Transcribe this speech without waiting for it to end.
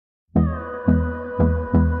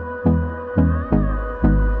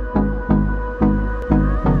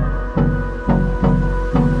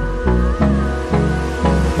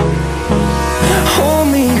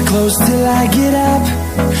close till I get up.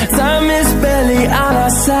 Time is barely on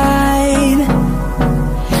our side.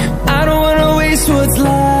 I don't wanna waste what's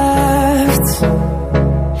left.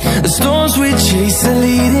 The storms we chase are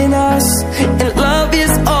leading us, and love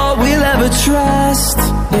is all we'll ever trust.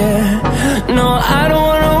 Yeah, no, I don't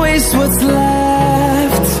wanna waste what's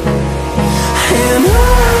left. And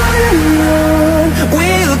on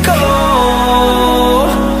we'll go,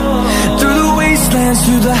 through the wastelands,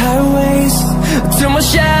 through the highways, till my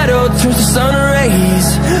shadow turns to sun rays.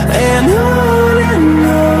 And on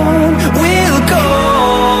we'll go,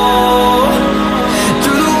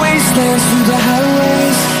 through the wastelands, through the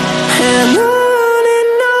highways, and on we'll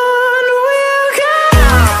go.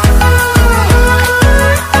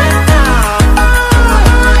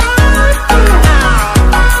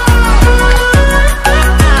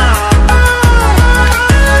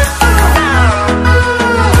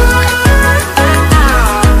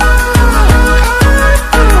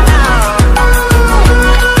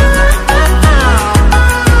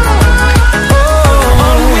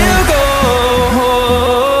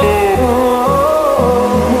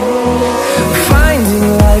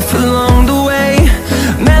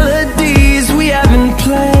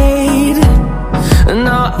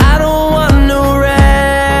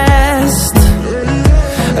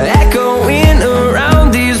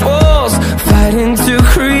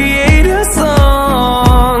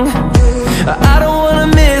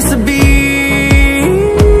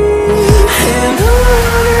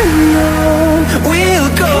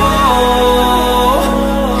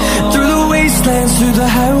 Through the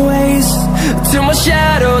highways, till my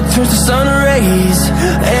shadow turns to sun rays.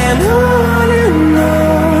 And on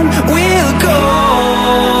we'll go,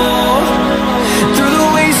 through the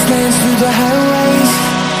wastelands, through the highways,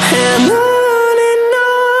 and on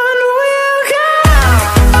we'll go.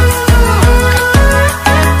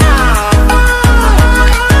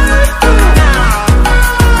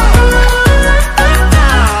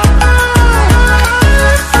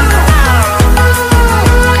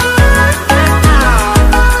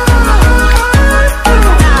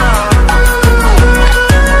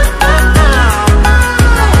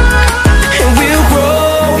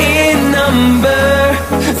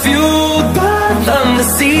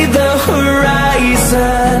 See the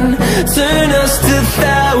horizon turn us to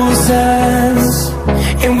thousands,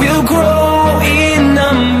 and we'll grow in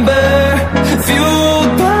number,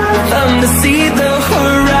 fueled by them. To see the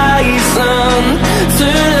horizon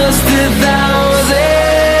turn us to thousands,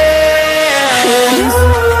 and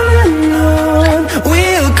on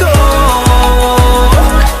we'll go,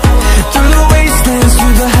 through the wastelands,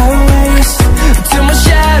 through the highways, till my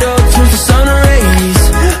shadow turns to sun rays.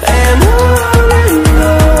 And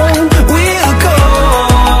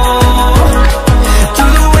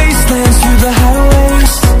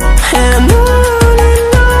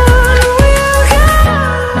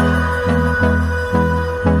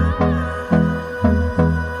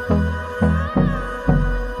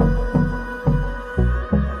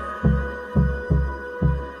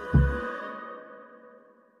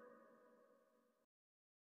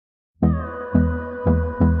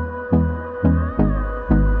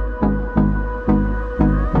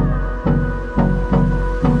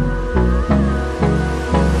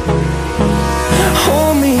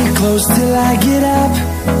close till I get up.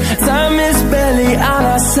 Time is barely on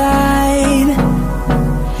our side.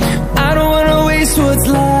 I don't wanna waste what's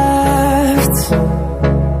left.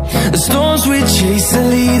 The storms we chase are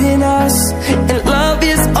leading us, and love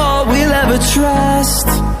is all we'll ever trust.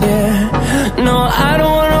 Yeah, no, I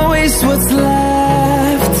don't wanna waste what's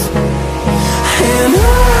left. And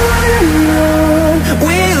on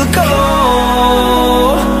we'll go,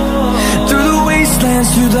 through the wastelands,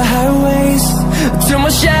 through the highways, till my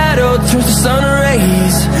shadow turns to sun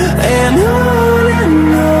rays. And on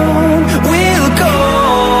we'll go,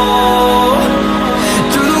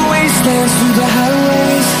 through the wastelands, through the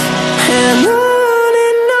highways, and on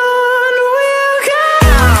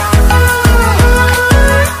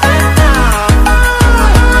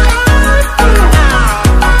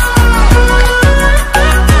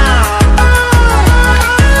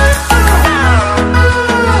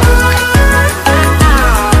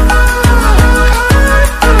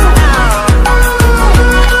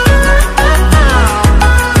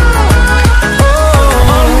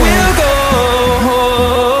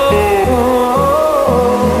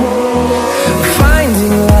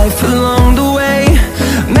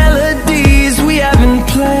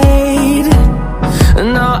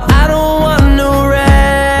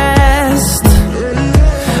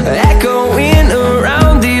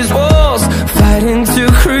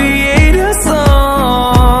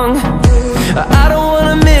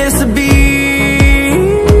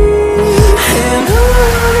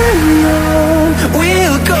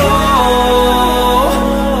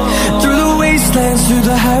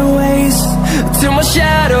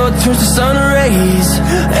turns to sun rays,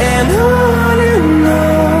 and on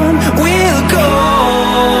we'll go,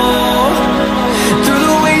 through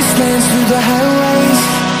the wastelands, through the highways,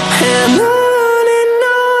 and on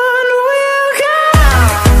we'll go.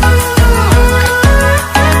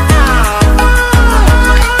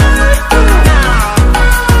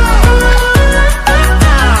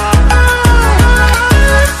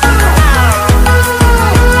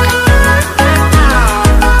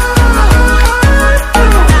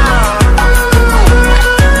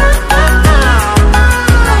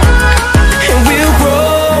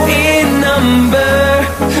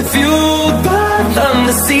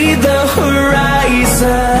 See the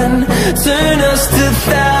horizon, turn us to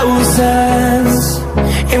thousands,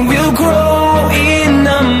 and we'll grow in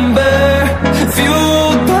number,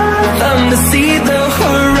 fueled by them to see the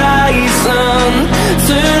horizon,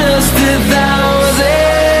 turn us to thousands,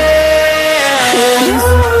 and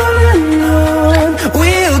on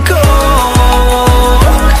we'll go,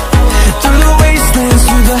 through the wastelands,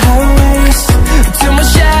 through the highways, till my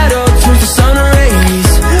shadow turns to sun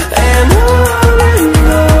rays, and on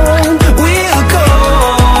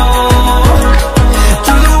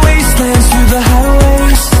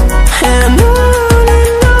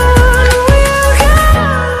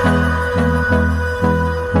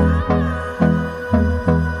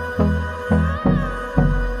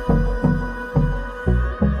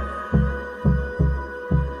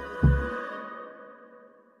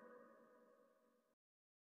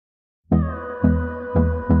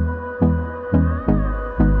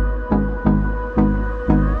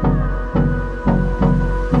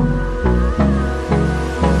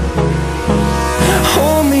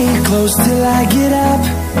close till I get up.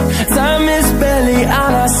 Time is barely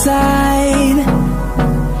on our side.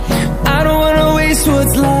 I don't wanna waste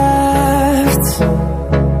what's left.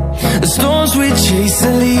 The storms we chase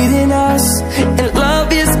are leading us, and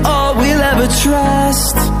love is all we'll ever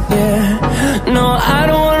trust. Yeah, no, I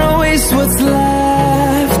don't wanna waste what's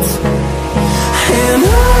left. And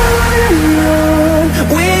on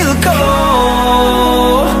we'll go,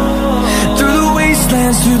 through the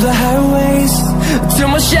wastelands, through the highways, till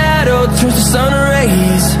my shadow turns to sun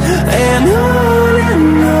rays, and on